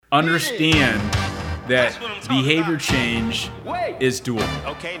understand that behavior change is doable.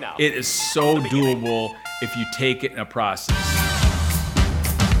 Okay, now. It is so doable if you take it in a process.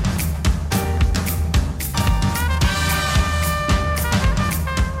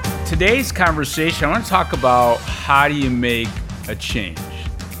 Today's conversation, I want to talk about how do you make a change.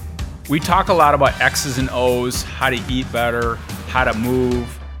 We talk a lot about X's and O's, how to eat better, how to move,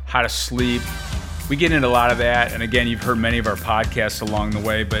 how to sleep. We get into a lot of that, and again, you've heard many of our podcasts along the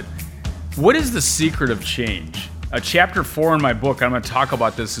way, but what is the secret of change? Chapter 4 in my book, I'm going to talk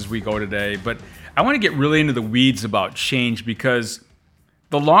about this as we go today, but I want to get really into the weeds about change because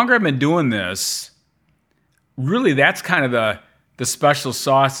the longer I've been doing this, really that's kind of the special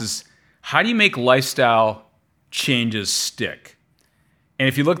sauce is how do you make lifestyle changes stick? And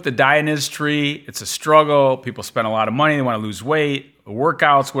if you look at the diet industry, it's a struggle. People spend a lot of money. They want to lose weight,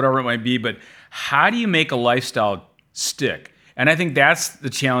 workouts, whatever it might be. But how do you make a lifestyle stick? And I think that's the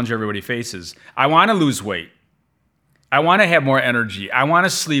challenge everybody faces. I want to lose weight. I want to have more energy. I want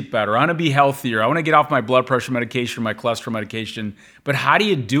to sleep better. I want to be healthier. I want to get off my blood pressure medication, my cholesterol medication. But how do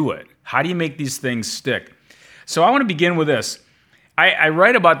you do it? How do you make these things stick? So I want to begin with this. I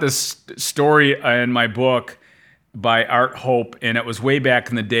write about this story in my book by Art Hope, and it was way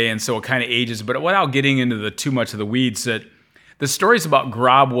back in the day, and so it kind of ages, but without getting into too much of the weeds, that the story's about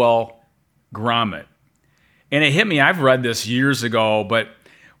Grodwell Gromit. And it hit me, I've read this years ago, but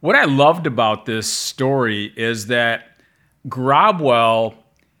what I loved about this story is that Grodwell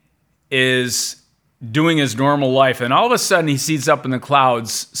is doing his normal life, and all of a sudden he sees up in the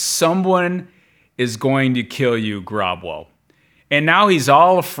clouds, someone is going to kill you, Grodwell. And now he's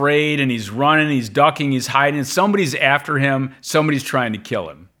all afraid, and he's running, he's ducking, he's hiding. Somebody's after him. Somebody's trying to kill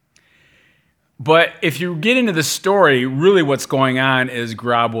him. But if you get into the story, really what's going on is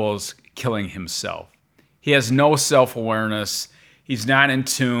Grodwell's killing himself. He has no self-awareness. He's not in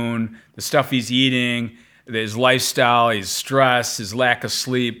tune. The stuff he's eating, his lifestyle, his stress, his lack of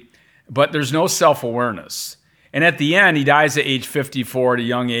sleep. But there's no self-awareness. And at the end, he dies at age 54 at a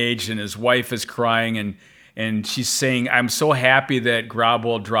young age, and his wife is crying, and she's saying, I'm so happy that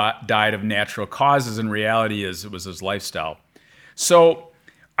Grodwell died of natural causes. In reality, it was his lifestyle. So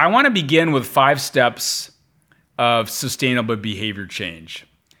I want to begin with 5 steps of sustainable behavior change.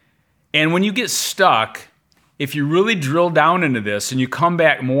 And when you get stuck, if you really drill down into this and you come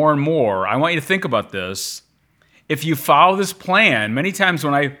back more and more, I want you to think about this. If you follow this plan, many times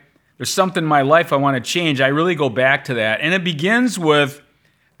when there's something in my life I want to change, I really go back to that. And it begins with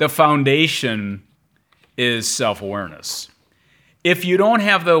the foundation is self-awareness. If you don't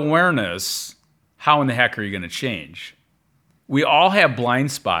have the awareness, how in the heck are you going to change? We all have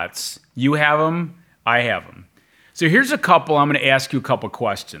blind spots. You have them, I have them. So here's a couple, I'm going to ask you a couple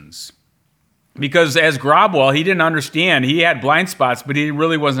questions. Because as Grodwell, he didn't understand. He had blind spots, but he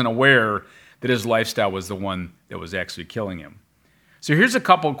really wasn't aware that his lifestyle was the one that was actually killing him. So here's a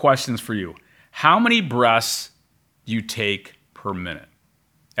couple of questions for you. How many breaths do you take per minute?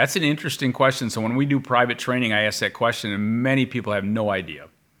 That's an interesting question. So when we do private training, I ask that question, and many people have no idea.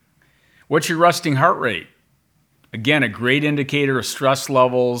 What's your resting heart rate? Again, a great indicator of stress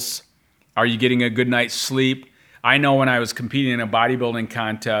levels. Are you getting a good night's sleep? I know when I was competing in a bodybuilding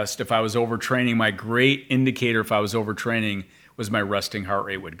contest, if I was overtraining, my great indicator if I was overtraining was my resting heart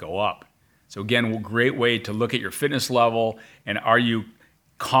rate would go up. So again, a great way to look at your fitness level and are you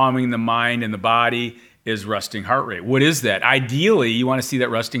calming the mind and the body is resting heart rate. What is that? Ideally, you want to see that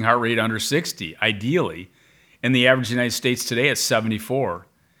resting heart rate under 60, ideally. In the average United States today, it's 74.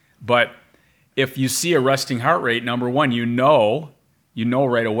 But if you see a resting heart rate, number one, you know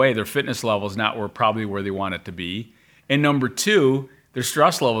right away their fitness level is not probably where they want it to be. And number two, their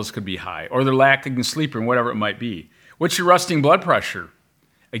stress levels could be high or they're lacking sleep or whatever it might be. What's your resting blood pressure?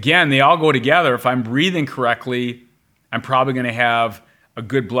 Again, they all go together. If I'm breathing correctly, I'm probably going to have a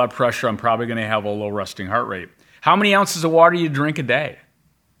good blood pressure. I'm probably going to have a low resting heart rate. How many ounces of water do you drink a day?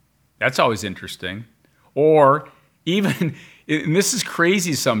 That's always interesting. Or even, and this is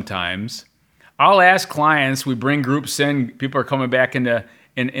crazy sometimes, I'll ask clients, we bring groups in, people are coming back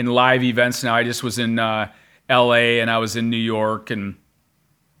in live events now. I just was in LA and I was in New York and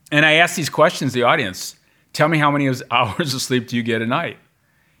I ask these questions to the audience. Tell me how many hours of sleep do you get a night?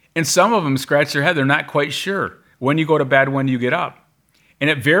 And some of them scratch their head. They're not quite sure. When you go to bed, when do you get up? And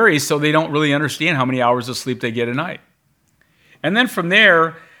it varies, so they don't really understand how many hours of sleep they get a night. And then from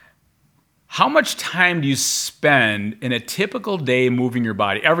there, how much time do you spend in a typical day moving your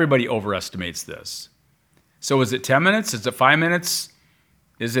body? Everybody overestimates this. So is it 10 minutes? Is it 5 minutes?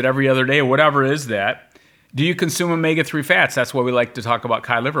 Is it every other day? Whatever is that. Do you consume omega-3 fats? That's why we like to talk about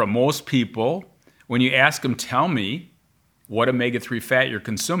cod liver oil. Most people, when you ask them, tell me, what omega-3 fat you're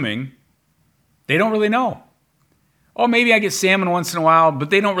consuming, they don't really know. Oh, maybe I get salmon once in a while, but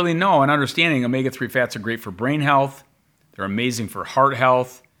they don't really know. And understanding omega-3 fats are great for brain health. They're amazing for heart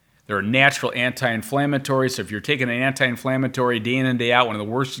health. They're a natural anti-inflammatory. So if you're taking an anti-inflammatory day in and day out, one of the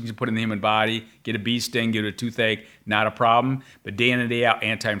worst things you put in the human body, get a bee sting, get a toothache, not a problem. But day in and day out,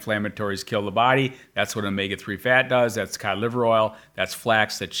 anti-inflammatories kill the body. That's what omega-3 fat does. That's cod liver oil. That's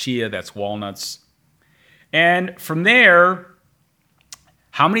flax. That's chia. That's walnuts. And from there,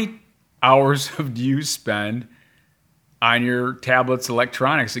 how many hours do you spend on your tablets,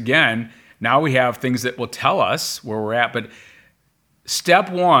 electronics? Again, now we have things that will tell us where we're at, but step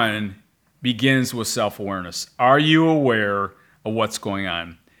one begins with self-awareness. Are you aware of what's going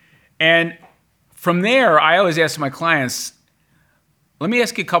on? And from there, I always ask my clients, let me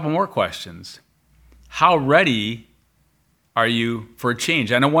ask you a couple more questions. How ready are you for a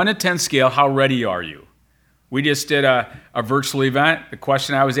change? On a 1 to 10 scale, how ready are you? We just did a virtual event. The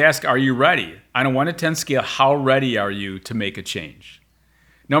question I was asked, are you ready? On a 1 to 10 scale, how ready are you to make a change?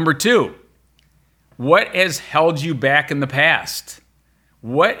 Number 2, what has held you back in the past?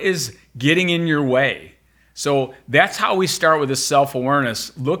 What is getting in your way? So that's how we start with this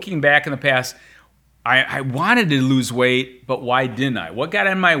self-awareness. Looking back in the past, I wanted to lose weight, but why didn't I? What got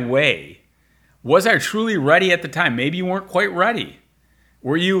in my way? Was I truly ready at the time? Maybe you weren't quite ready.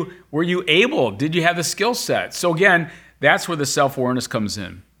 Were you able? Did you have the skill set? So again, that's where the self-awareness comes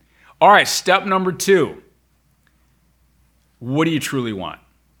in. All right, step number 2. What do you truly want?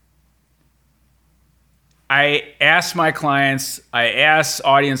 I ask my clients, I ask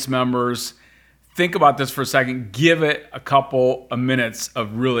audience members, think about this for a second, give it a couple of minutes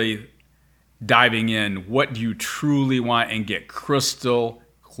of really diving in. What do you truly want, and get crystal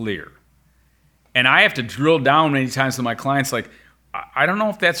clear? And I have to drill down many times to my clients, like, I don't know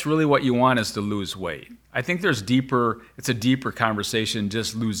if that's really what you want, is to lose weight. I think it's a deeper conversation,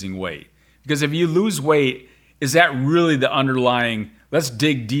 just losing weight. Because if you lose weight, is that really the underlying, let's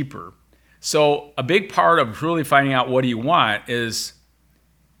dig deeper. So a big part of really finding out what do you want is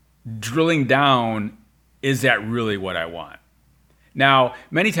drilling down, is that really what I want? Now,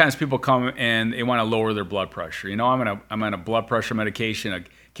 many times people come and they want to lower their blood pressure. You know, I'm on a blood pressure medication, a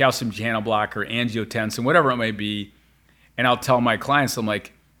calcium channel blocker, angiotensin, whatever it may be. And I'll tell my clients, I'm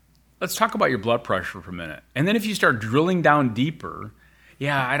like, let's talk about your blood pressure for a minute. And then if you start drilling down deeper,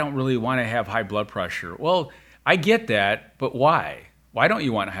 yeah, I don't really want to have high blood pressure. Well, I get that, but why? Why don't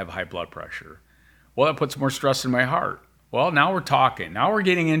you want to have high blood pressure? Well, it puts more stress in my heart. Well, now we're talking. Now we're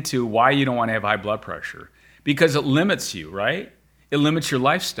getting into why you don't want to have high blood pressure. Because it limits you, right? It limits your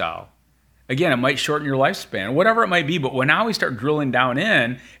lifestyle. Again, it might shorten your lifespan, whatever it might be. But when now we start drilling down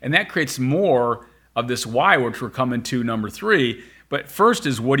in, and that creates more of this why, which we're coming to number 3. But first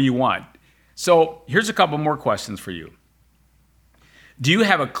is, what do you want? So here's a couple more questions for you. Do you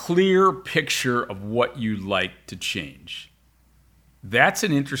have a clear picture of what you'd like to change? That's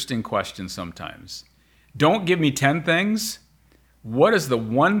an interesting question sometimes. Don't give me 10 things. What is the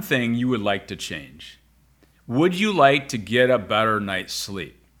one thing you would like to change? Would you like to get a better night's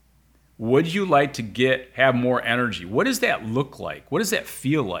sleep? Would you like to have more energy? What does that look like? What does that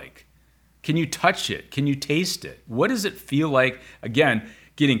feel like? Can you touch it? Can you taste it? What does it feel like? Again,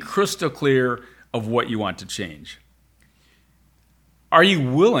 getting crystal clear of what you want to change. Are you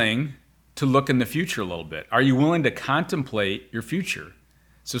willing to look in the future a little bit? Are you willing to contemplate your future?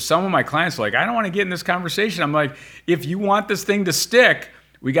 So some of my clients are like, I don't want to get in this conversation. I'm like, if you want this thing to stick,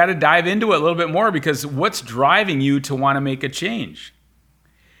 we got to dive into it a little bit more, because what's driving you to want to make a change?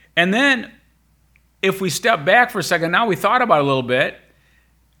 And then if we step back for a second, now we thought about it a little bit,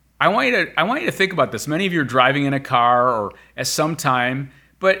 I want you to think about this. Many of you are driving in a car or at some time,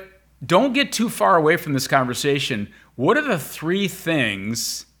 but don't get too far away from this conversation. What are the 3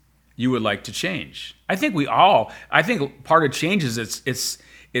 things you would like to change? I think part of change is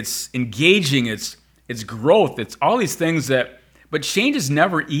it's engaging, it's growth, it's all these things but change is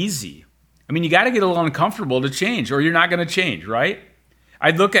never easy. I mean, you got to get a little uncomfortable to change, or you're not going to change, right?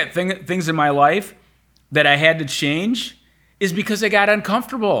 I'd look at things in my life that I had to change is because I got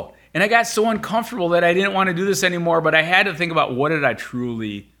uncomfortable. And I got so uncomfortable that I didn't want to do this anymore, but I had to think about, what did I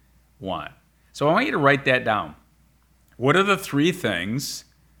truly want? So I want you to write that down. What are the 3 things,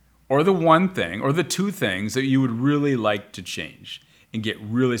 or the 1 thing, or the 2 things that you would really like to change, and get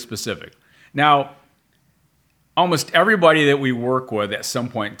really specific? Now, almost everybody that we work with at some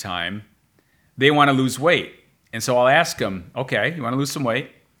point in time, they want to lose weight. And so I'll ask them, okay, you want to lose some weight?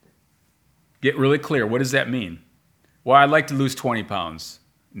 Get really clear. What does that mean? Well, I'd like to lose 20 pounds.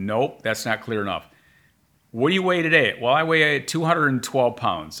 Nope, that's not clear enough. What do you weigh today? Well, I weigh 212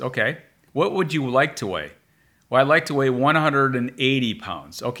 pounds. Okay. What would you like to weigh? Well, I'd like to weigh 180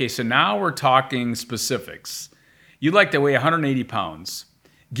 pounds. Okay, so now we're talking specifics. You'd like to weigh 180 pounds.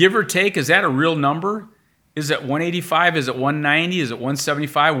 Give or take, is that a real number? Is it 185? Is it 190? Is it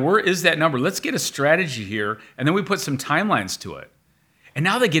 175? Where is that number? Let's get a strategy here, and then we put some timelines to it. And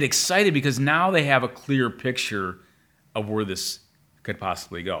now they get excited because now they have a clear picture of where this could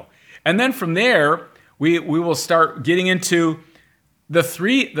possibly go. And then from there, we will start getting into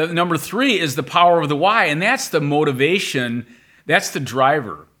the number 3 is the power of the why, and that's the motivation, that's the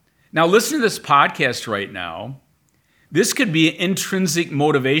driver. Now listen to this podcast right now. This could be intrinsic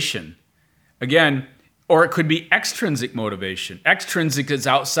motivation. Again, or it could be extrinsic motivation. Extrinsic is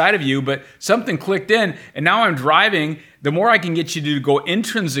outside of you, but something clicked in, and now I'm driving. The more I can get you to go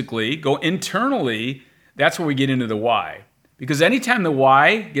intrinsically, go internally, that's where we get into the why. Because anytime the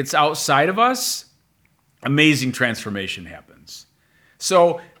why gets outside of us, amazing transformation happens.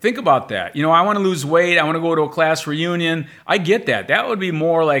 So think about that. I want to lose weight. I want to go to a class reunion. I get that. That would be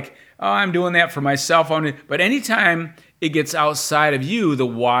more like, oh, I'm doing that for myself. But anytime it gets outside of you, the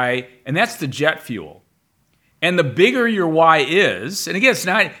why, and that's the jet fuel. And the bigger your why is, and again, it's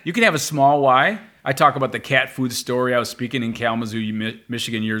not, you can have a small why. I talk about the cat food story. I was speaking in Kalamazoo,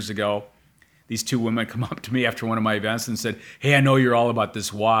 Michigan years ago. These 2 women come up to me after one of my events and said, hey, I know you're all about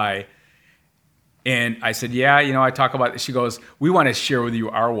this why. And I said, yeah, I talk about it. She goes, we want to share with you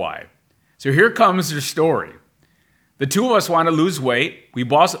our why. So here comes her story. The 2 of us want to lose weight. We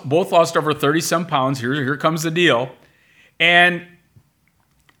both lost over 30-some pounds. Here comes the deal. And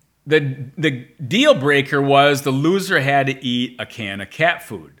the deal breaker was the loser had to eat a can of cat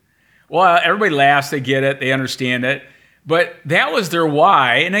food. Well, everybody laughs. They get it. They understand it. But that was their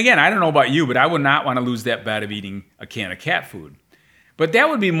why. And again, I don't know about you, but I would not want to lose that bet of eating a can of cat food. But that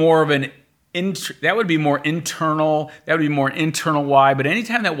would be more of that would be more internal. That would be more internal why. But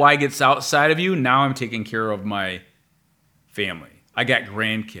anytime that why gets outside of you, now I'm taking care of my family. I got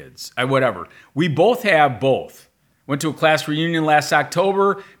grandkids. Whatever. We both have both. Went to a class reunion last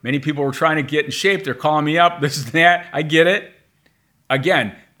October. Many people were trying to get in shape. They're calling me up, this and that. I get it.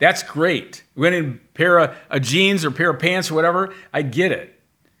 Again, that's great. Went in a pair of jeans or pair of pants or whatever. I get it.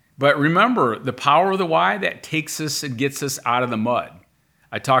 But remember, the power of the why, that takes us and gets us out of the mud.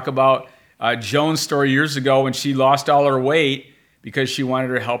 I talk about Joan's story years ago when she lost all her weight because she wanted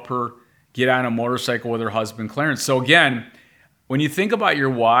to help her get on a motorcycle with her husband, Clarence. So again, when you think about your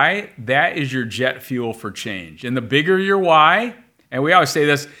why, that is your jet fuel for change. And the bigger your why, and we always say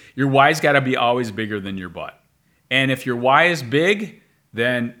this, your why's got to be always bigger than your butt. And if your why is big,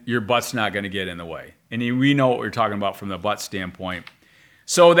 then your butt's not going to get in the way. And we know what we're talking about from the butt standpoint.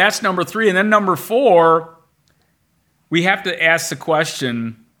 So that's number 3. And then number 4, we have to ask the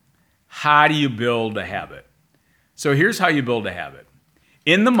question, how do you build a habit? So here's how you build a habit.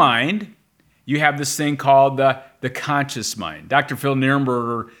 In the mind, you have this thing called the conscious mind. Dr. Phil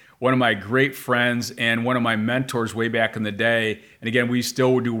Nierenberger, one of my great friends and one of my mentors way back in the day, and again, we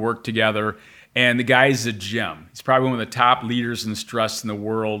still do work together, and the guy's a gem. He's probably one of the top leaders in stress in the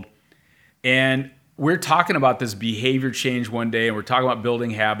world. And we're talking about this behavior change one day, and we're talking about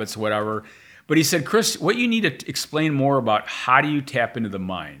building habits, whatever. But he said, Chris, what you need to explain more about, how do you tap into the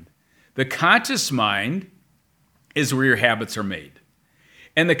mind? The conscious mind is where your habits are made.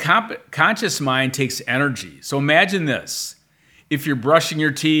 And the conscious mind takes energy. So imagine this. If you're brushing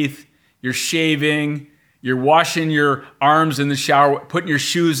your teeth, you're shaving, you're washing your arms in the shower, putting your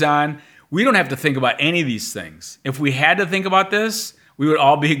shoes on, we don't have to think about any of these things. If we had to think about this, we would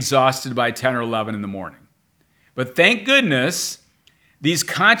all be exhausted by 10 or 11 in the morning. But thank goodness, these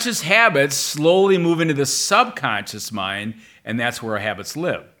conscious habits slowly move into the subconscious mind, and that's where our habits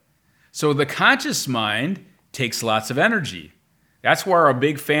live. So the conscious mind takes lots of energy. That's why we're a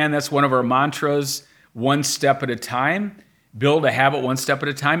big fan. That's one of our mantras, one step at a time. Build a habit one step at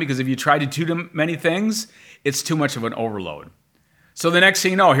a time, because if you try to do too many things, it's too much of an overload. So the next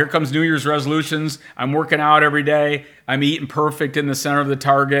thing you know, here comes New Year's resolutions. I'm working out every day. I'm eating perfect in the center of the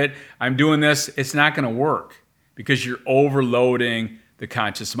target. I'm doing this. It's not going to work because you're overloading the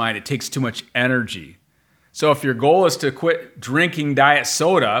conscious mind. It takes too much energy. So if your goal is to quit drinking diet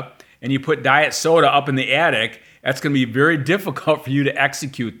soda and you put diet soda up in the attic, that's going to be very difficult for you to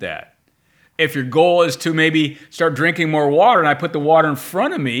execute that. If your goal is to maybe start drinking more water and I put the water in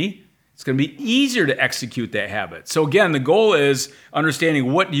front of me, it's going to be easier to execute that habit. So again, the goal is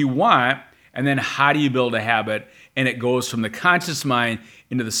understanding what do you want, and then how do you build a habit, and it goes from the conscious mind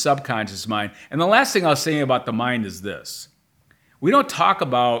into the subconscious mind. And the last thing I'll say about the mind is this. We don't talk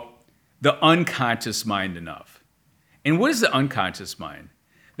about the unconscious mind enough. And what is the unconscious mind?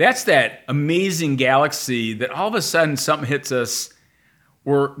 That's that amazing galaxy that all of a sudden something hits us.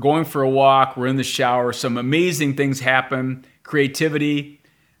 we're going for a walk, we're in the shower, some amazing things happen, creativity.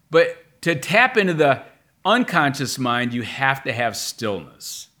 But to tap into the unconscious mind, you have to have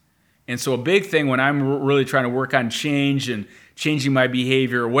stillness. And so a big thing when I'm really trying to work on change and changing my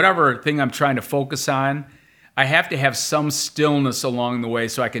behavior, whatever thing I'm trying to focus on, I have to have some stillness along the way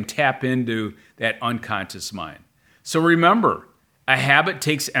so I can tap into that unconscious mind. So remember, a habit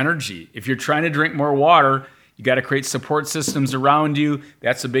takes energy. If you're trying to drink more water, you got to create support systems around you.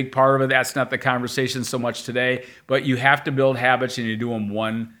 That's a big part of it. That's not the conversation so much today, but you have to build habits and you do them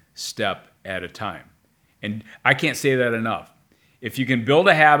one step at a time. And I can't say that enough. If you can build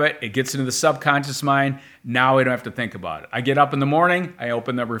a habit, it gets into the subconscious mind. Now I don't have to think about it. I get up in the morning, I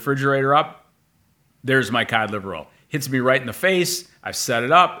open the refrigerator up. There's my cod liver oil. Hits me right in the face. I've set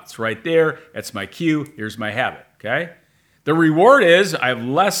it up. It's right there. That's my cue. Here's my habit, okay? The reward is I have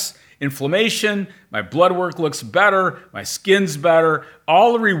less inflammation. My blood work looks better. My skin's better.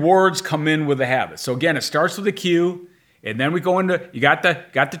 All the rewards come in with the habit. So again, it starts with the cue. And then we go into, you got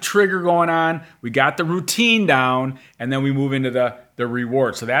the trigger going on, we got the routine down, and then we move into the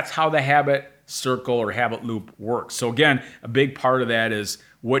reward. So that's how the habit circle or habit loop works. So again, a big part of that is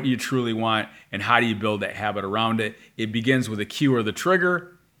what do you truly want and how do you build that habit around it? It begins with a cue or the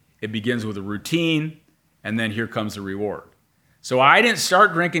trigger, it begins with a routine, and then here comes the reward. So I didn't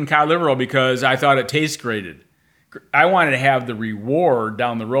start drinking cod liver oil because I thought it tastes great. I wanted to have the reward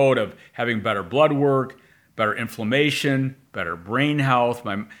down the road of having better blood work, better inflammation, better brain health.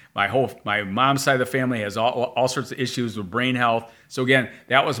 My mom's side of the family has all sorts of issues with brain health. So again,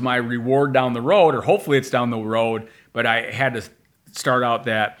 that was my reward down the road, or hopefully it's down the road, but I had to start out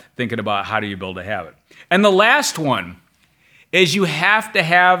that thinking about how do you build a habit. And the last one is you have to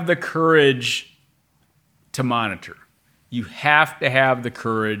have the courage to monitor. You have to have the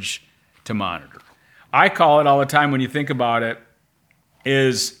courage to monitor. I call it all the time when you think about it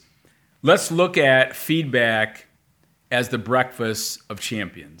is let's look at feedback as the breakfast of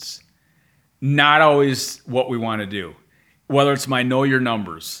champions. Not always what we want to do. Whether it's my know your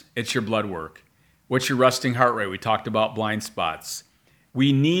numbers, it's your blood work. What's your resting heart rate? We talked about blind spots.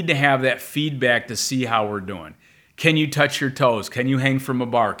 We need to have that feedback to see how we're doing. Can you touch your toes? Can you hang from a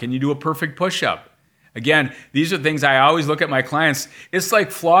bar? Can you do a perfect push-up? Again, these are things I always look at my clients. It's like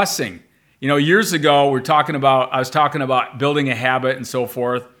flossing. You know, years ago, I was talking about building a habit and so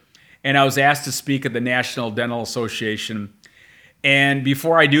forth. And I was asked to speak at the National Dental Association. And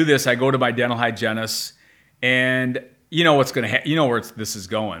before I do this, I go to my dental hygienist, and you know what's going to you know where this is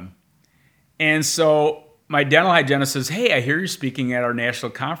going. And so my dental hygienist says, "Hey, I hear you're speaking at our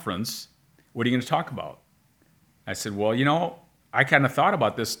national conference. What are you going to talk about?" I said, "Well, you know, I kind of thought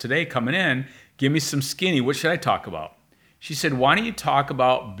about this today coming in. Give me some skinny. What should I talk about?" She said, "Why don't you talk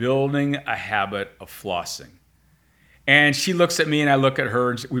about building a habit of flossing?" And she looks at me and I look at her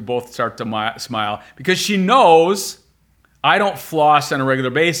and we both start to smile because she knows I don't floss on a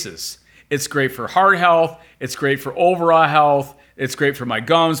regular basis. It's great for heart health. It's great for overall health. It's great for my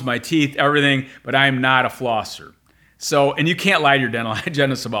gums, my teeth, everything, but I'm not a flosser. So, and you can't lie to your dental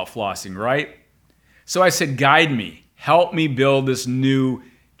hygienist about flossing, right? So I said, guide me, help me build this new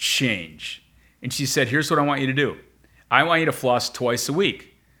change. And she said, here's what I want you to do. I want you to floss twice a week.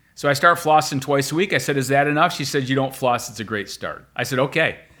 So I start flossing twice a week. I said, is that enough? She said, you don't floss. It's a great start. I said,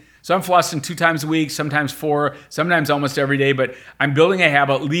 okay. So I'm flossing 2 times a week, sometimes 4, sometimes almost every day, but I'm building a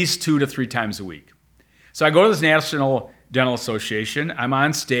habit at least 2 to 3 times a week. So I go to this National Dental Association. I'm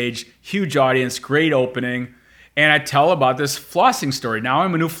on stage, huge audience, great opening, and I tell about this flossing story. Now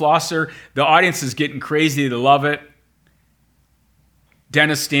I'm a new flosser. The audience is getting crazy. They love it.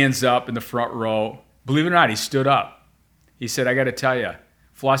 Dentist stands up in the front row. Believe it or not, he stood up. He said, I got to tell you,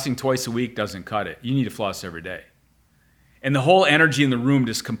 flossing twice a week doesn't cut it. You need to floss every day. And the whole energy in the room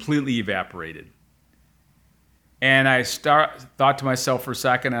just completely evaporated. And I thought to myself for a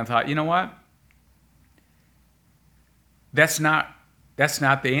second, and I thought, you know what? That's not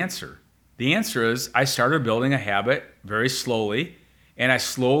the answer. The answer is I started building a habit very slowly, and I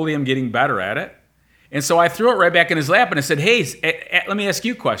slowly am getting better at it. And so I threw it right back in his lap, and I said, hey, let me ask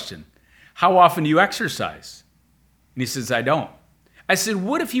you a question. How often do you exercise? And he says, I don't. I said,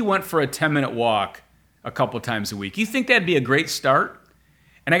 what if you went for a 10-minute walk a couple times a week? You think that'd be a great start?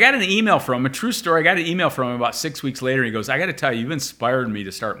 And I got an email from him, a true story. I got an email from him about 6 weeks later. He goes, I got to tell you, you've inspired me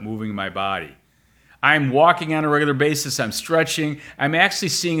to start moving my body. I'm walking on a regular basis. I'm stretching. I'm actually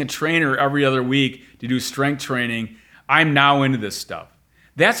seeing a trainer every other week to do strength training. I'm now into this stuff.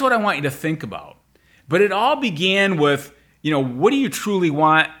 That's what I want you to think about. But it all began with, what do you truly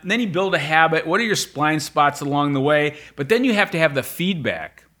want? And then you build a habit. What are your blind spots along the way? But then you have to have the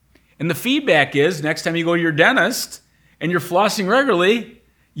feedback. And the feedback is next time you go to your dentist and you're flossing regularly,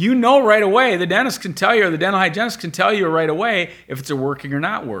 You know right away, the dentist can tell you, or the dental hygienist can tell you right away if it's working or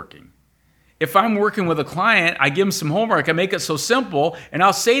not working. If I'm working with a client, I give them some homework, I make it so simple, and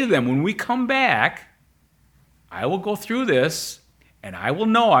I'll say to them, when we come back, I will go through this, and I will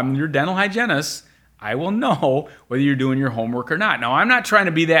know, I'm your dental hygienist, I will know whether you're doing your homework or not. Now, I'm not trying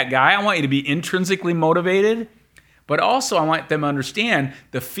to be that guy. I want you to be intrinsically motivated, but also I want them to understand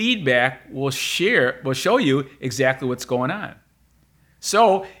the feedback will show you exactly what's going on.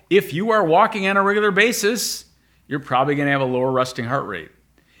 So if you are walking on a regular basis, you're probably going to have a lower resting heart rate.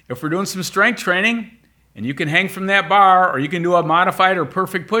 If we're doing some strength training and you can hang from that bar or you can do a modified or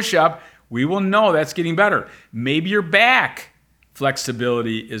perfect push-up, we will know that's getting better. Maybe your back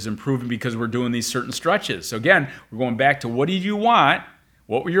flexibility is improving because we're doing these certain stretches. So again, we're going back to what did you want?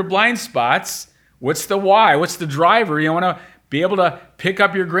 What were your blind spots? What's the why? What's the driver? You want to be able to pick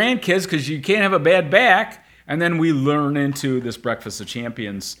up your grandkids because you can't have a bad back. And then we learn into this Breakfast of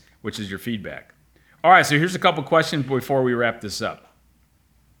Champions, which is your feedback. All right, so here's a couple questions before we wrap this up.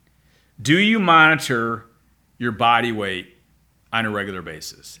 Do you monitor your body weight on a regular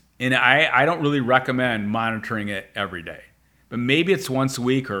basis? And I don't really recommend monitoring it every day. But maybe it's once a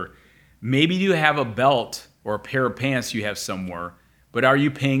week, or maybe you have a belt or a pair of pants you have somewhere, but are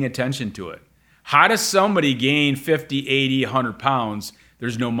you paying attention to it? How does somebody gain 50, 80, 100 pounds?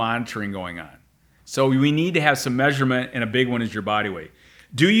 There's no monitoring going on. So we need to have some measurement, and a big one is your body weight.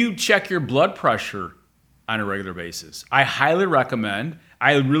 Do you check your blood pressure on a regular basis? I highly recommend.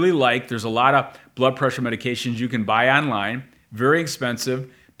 I really like, there's a lot of blood pressure medications you can buy online, very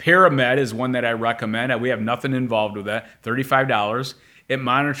expensive. Paramed is one that I recommend. We have nothing involved with that, $35. It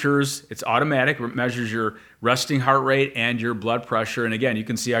monitors, it's automatic, it measures your resting heart rate and your blood pressure. And again, you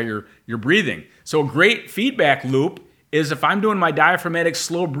can see how you're breathing. So a great feedback loop is if I'm doing my diaphragmatic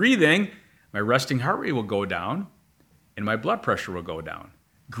slow breathing, my resting heart rate will go down and my blood pressure will go down.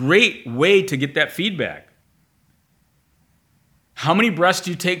 Great way to get that feedback. How many breaths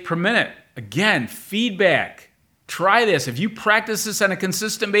do you take per minute? Again, feedback. Try this. If you practice this on a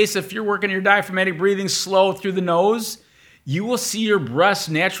consistent basis, if you're working your diaphragmatic breathing slow through the nose, you will see your breaths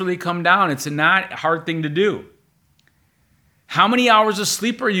naturally come down. It's not a hard thing to do. How many hours of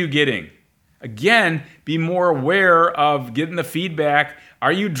sleep are you getting? Again, be more aware of getting the feedback.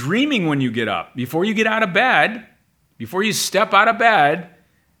 Are you dreaming when you get up? Before you get out of bed, before you step out of bed,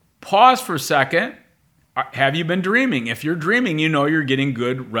 pause for a second. Have you been dreaming? If you're dreaming, you know you're getting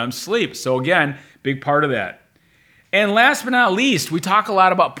good REM sleep. So again, big part of that. And last but not least, we talk a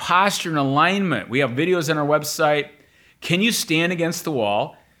lot about posture and alignment. We have videos on our website. Can you stand against the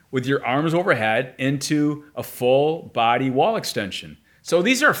wall with your arms overhead into a full body wall extension? So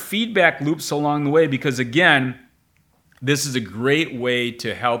these are feedback loops along the way because, again, this is a great way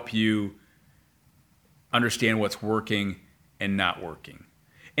to help you understand what's working and not working.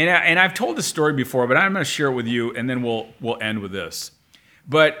 And I've told this story before, but I'm going to share it with you, and then we'll end with this.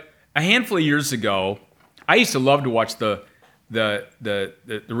 But a handful of years ago, I used to love to watch the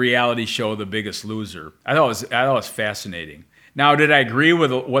reality show The Biggest Loser. I thought it was fascinating. Now, did I agree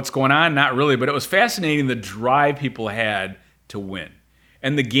with what's going on? Not really, but it was fascinating the drive people had to win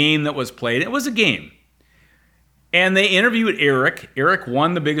and the game that was played. It was a game. And they interviewed Eric. Eric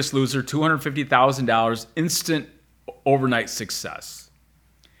won The Biggest Loser, $250,000, instant overnight success.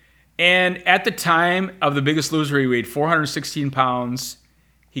 And at the time of The Biggest Loser, he weighed 416 pounds.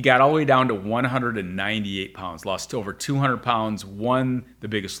 He got all the way down to 198 pounds, lost over 200 pounds, won The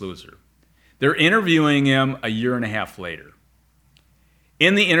Biggest Loser. They're interviewing him a year and a half later.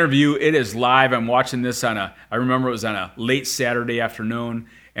 In the interview, it is live. I'm watching this I remember it was on a late Saturday afternoon,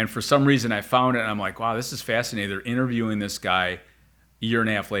 and for some reason I found it, and I'm like, wow, this is fascinating. They're interviewing this guy a year and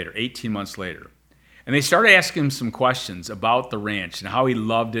a half later, 18 months later. And they started asking him some questions about the ranch and how he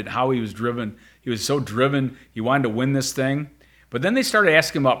loved it, how he was driven. He was so driven, he wanted to win this thing. But then they started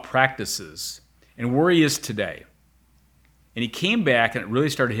asking him about practices and where he is today. And he came back, and it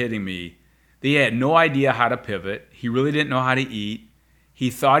really started hitting me. They had no idea how to pivot. He really didn't know how to eat. He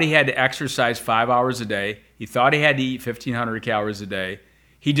thought he had to exercise 5 hours a day. He thought he had to eat 1,500 calories a day.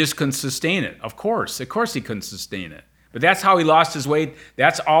 He just couldn't sustain it. Of course he couldn't sustain it. But that's how he lost his weight.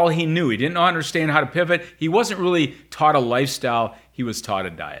 That's all he knew. He didn't understand how to pivot. He wasn't really taught a lifestyle. He was taught a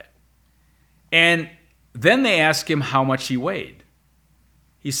diet. And then they asked him how much he weighed.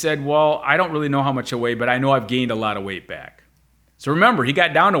 He said, well, I don't really know how much I weigh, but I know I've gained a lot of weight back. So remember, he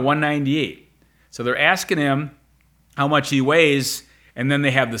got down to 198. So they're asking him how much he weighs, and then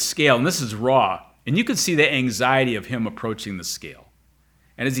they have the scale. And this is raw. And you can see the anxiety of him approaching the scale.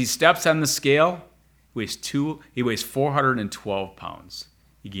 And as he steps on the scale, he weighs 412 pounds.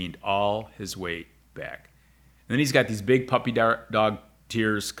 He gained all his weight back. And then he's got these big puppy dog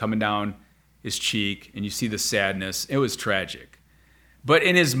tears coming down his cheek, and you see the sadness. It was tragic. But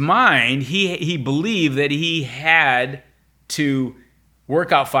in his mind, he believed that he had to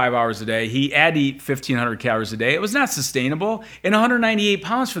work out 5 hours a day. He had to eat 1,500 calories a day. It was not sustainable. And 198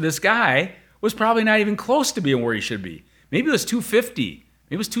 pounds for this guy was probably not even close to being where he should be. Maybe it was 250.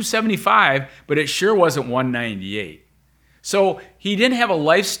 Maybe it was 275, but it sure wasn't 198. So he didn't have a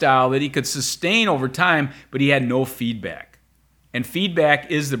lifestyle that he could sustain over time, but he had no feedback. And feedback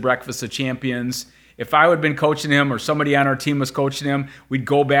is the breakfast of champions. If I would have been coaching him or somebody on our team was coaching him, we'd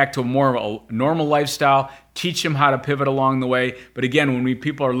go back to more of a normal lifestyle, teach him how to pivot along the way. But again, when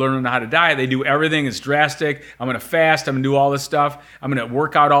people are learning how to diet, they do everything. It's drastic. I'm going to fast. I'm going to do all this stuff. I'm going to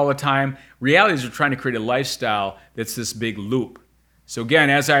work out all the time. Reality is we're trying to create a lifestyle that's this big loop. So again,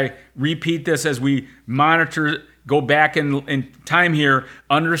 as I repeat this, as we monitor, go back in time here,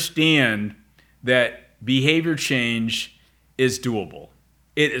 understand that behavior change is doable.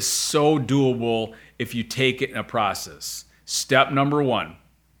 It is so doable if you take it in a process. Step number 1,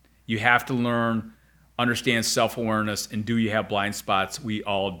 you have to learn, understand self-awareness, and do you have blind spots? We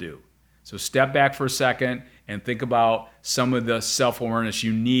all do. So step back for a second and think about some of the self-awareness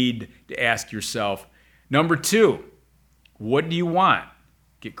you need to ask yourself. Number 2, what do you want?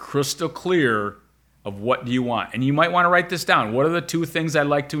 Get crystal clear of what do you want. And you might want to write this down. What are the 2 things I'd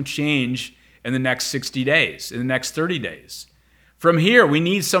like to change in the next 60 days, in the next 30 days? From here, we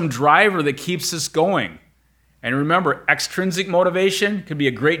need some driver that keeps us going. And remember, extrinsic motivation could be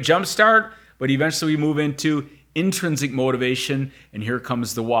a great jump start, but eventually we move into intrinsic motivation, and here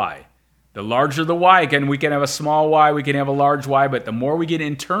comes the why. The larger the why, again, we can have a small why, we can have a large why, but the more we get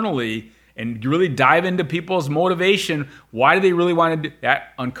internally and really dive into people's motivation, why do they really want to do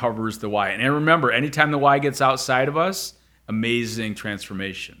that? Uncovers the why. And remember, anytime the why gets outside of us, amazing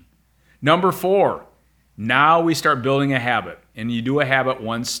transformation. Number 4, now we start building a habit, and you do a habit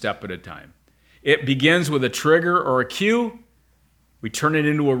one step at a time. It begins with a trigger or a cue. We turn it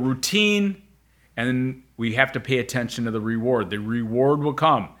into a routine, and then we have to pay attention to the reward. The reward will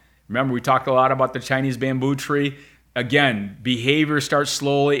come. Remember, we talked a lot about the Chinese bamboo tree. Again, behavior starts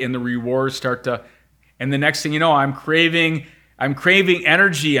slowly, and the rewards start to, and the next thing you know, I'm craving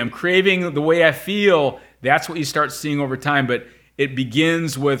energy. I'm craving the way I feel. That's what you start seeing over time. But it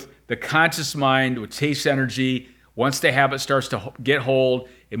begins with the conscious mind, which takes energy. Once the habit starts to get hold,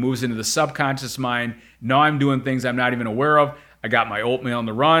 it moves into the subconscious mind. Now I'm doing things I'm not even aware of. I got my oatmeal on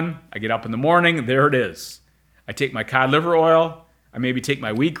the run. I get up in the morning. There it is. I take my cod liver oil. I maybe take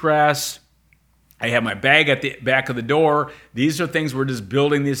my wheatgrass. I have my bag at the back of the door. These are things we're just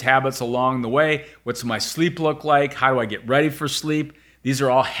building these habits along the way. What's my sleep look like? How do I get ready for sleep? These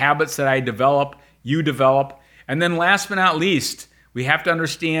are all habits that I develop, you develop. And then last but not least, we have to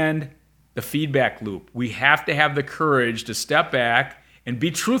understand the feedback loop. We have to have the courage to step back and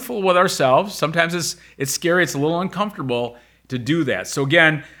be truthful with ourselves. Sometimes it's scary, it's a little uncomfortable to do that. So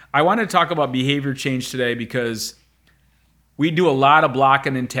again, I want to talk about behavior change today because we do a lot of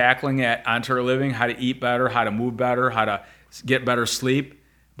blocking and tackling at Ontario Living, how to eat better, how to move better, how to get better sleep.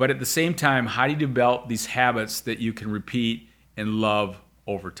 But at the same time, how do you develop these habits that you can repeat and love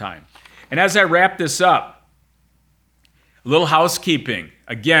over time? And as I wrap this up, a little housekeeping.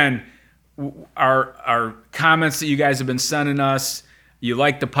 Again, our comments that you guys have been sending us, you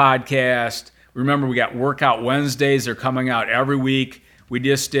like the podcast. Remember, we got Workout Wednesdays. They're coming out every week. We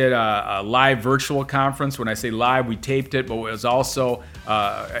just did a live virtual conference. When I say live, we taped it, but it was also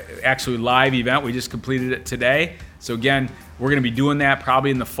actually a live event. We just completed it today. So again, we're going to be doing that probably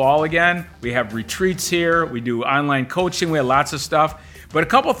in the fall again. We have retreats here. We do online coaching. We have lots of stuff. But a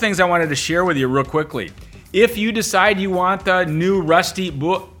couple of things I wanted to share with you real quickly. If you decide you want the new Rest Eat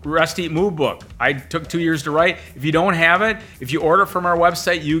Move book, I took 2 years to write. If you don't have it, if you order it from our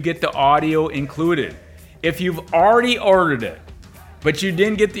website, you get the audio included. If you've already ordered it, but you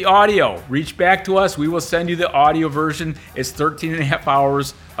didn't get the audio, reach back to us. We will send you the audio version. It's 13 and a half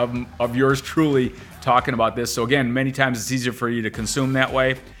hours of yours truly talking about this. So again, many times it's easier for you to consume that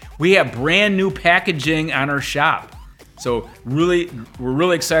way. We have brand new packaging on our shop. So we're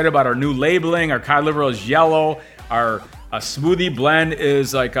really excited about our new labeling. Our cod liver oil is yellow. Our smoothie blend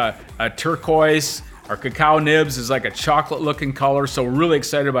is like a turquoise. Our cacao nibs is like a chocolate looking color. So we're really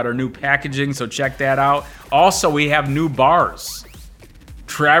excited about our new packaging. So check that out. Also, we have new bars.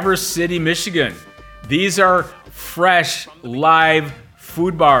 Traverse City, Michigan. These are fresh, live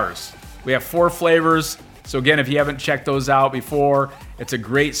food bars. We have 4 flavors. So again, if you haven't checked those out before, it's a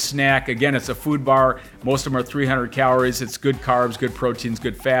great snack. Again, it's a food bar. Most of them are 300 calories. It's good carbs, good proteins,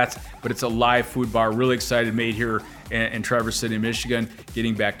 good fats, but it's a live food bar. Really excited, made here in Traverse City, Michigan,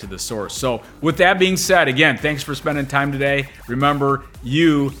 getting back to the source. So with that being said, again, thanks for spending time today. Remember,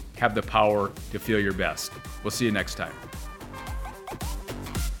 you have the power to feel your best. We'll see you next time.